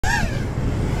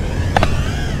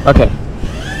Okay.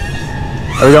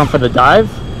 Are we going for the dive?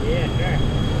 Yeah, sure.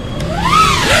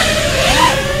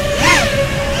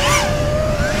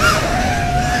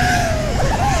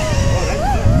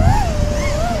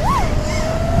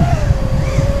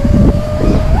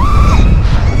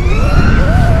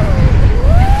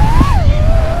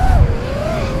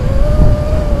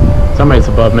 Somebody's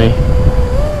above me.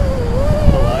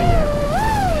 Below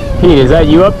you. Pete, is that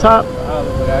you up top? Oh,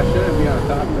 but I shouldn't be on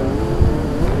top though.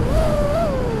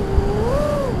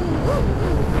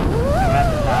 I'm at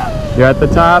the top. You're at the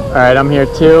top? Alright, I'm here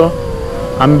too.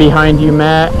 I'm behind you,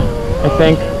 Matt, I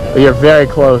think. Oh, you're very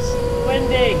close.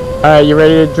 Windy. Alright, you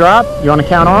ready to drop? You want to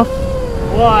count off?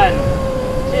 1,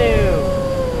 2,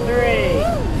 3.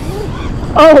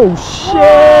 Oh,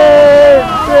 shit!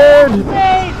 Dude!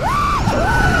 Safe.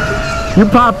 You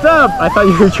popped up! I thought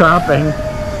you were dropping.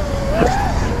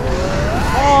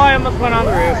 Oh, I almost went on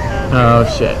the roof. Oh,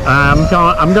 shit. I'm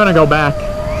gonna go back.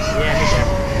 Yeah, me too.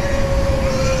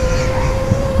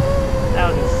 That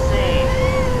was insane.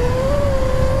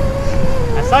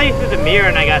 I saw you through the mirror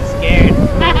and I got scared.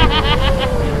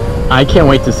 I can't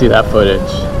wait to see that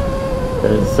footage.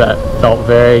 Because that felt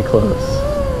very close.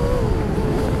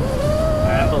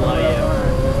 Alright, I'm below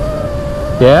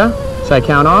you. Yeah? Should I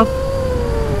count off?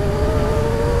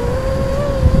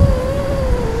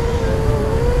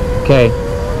 Okay,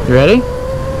 you ready?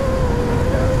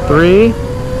 3,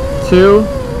 2,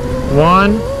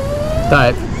 1,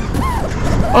 dive.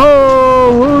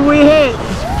 Oh, who did we hit?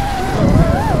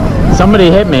 Somebody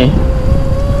hit me.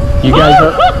 You guys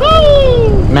are...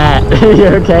 Matt, you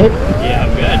okay? Yeah,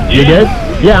 I'm good. You good?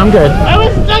 Yeah, I'm good. I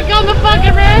was stuck on the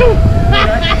fucking roof!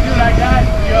 Dude, I got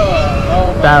yo.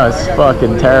 Oh my That was God, I got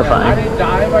fucking I terrifying. didn't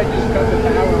dive. I just cut the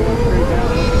tower and went straight down.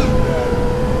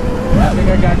 I think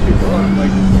I got you from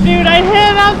like. Dude, I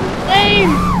hit up the flame!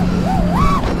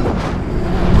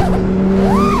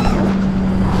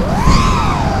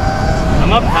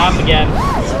 I'm up top again.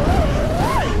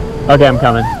 Okay, I'm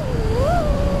coming.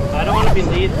 I don't want to be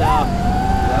lead though.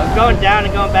 I'm going down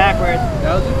and going backwards.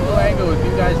 That was a cool angle with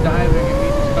you guys diving and me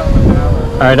just cutting the tower.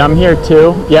 Alright, I'm here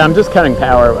too. Yeah, I'm just cutting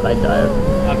power when I dive.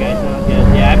 Okay, sounds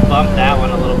good. Yeah, I bumped that one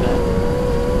a little bit.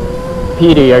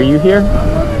 Petey, are you here?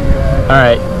 I'm under you guys.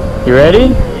 Alright, you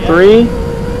ready? Yeah. 3,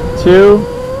 2,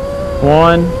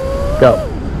 1, go.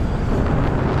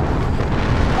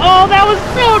 Oh, that was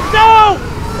so dope!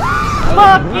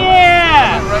 Fuck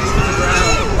yeah! Right to the ground.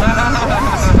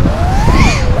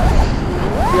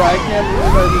 Yeah, I can't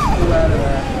believe I just flew out of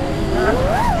that.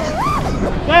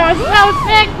 That was so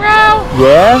sick, bro!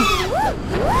 Yeah?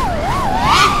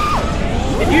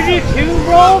 Did you do 2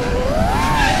 rolls?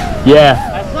 Yeah.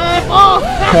 I saw it fall!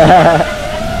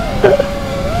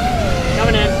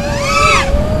 Coming in.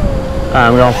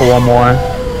 I'm going for one more.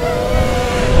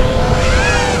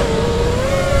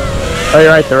 Oh,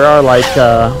 you're right, there are like,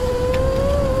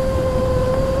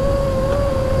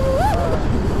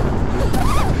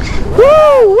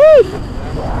 Woo!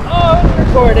 Oh, it's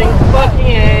recording.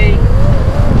 Fucking A.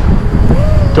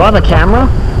 Do I have a camera?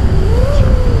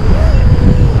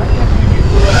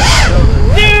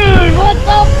 Dude, what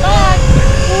the fuck?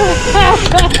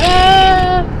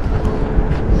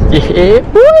 Yeah,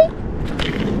 boy!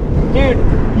 Dude,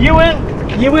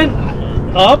 you went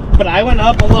up, but I went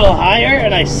up a little higher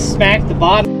and I smacked the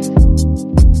bottom.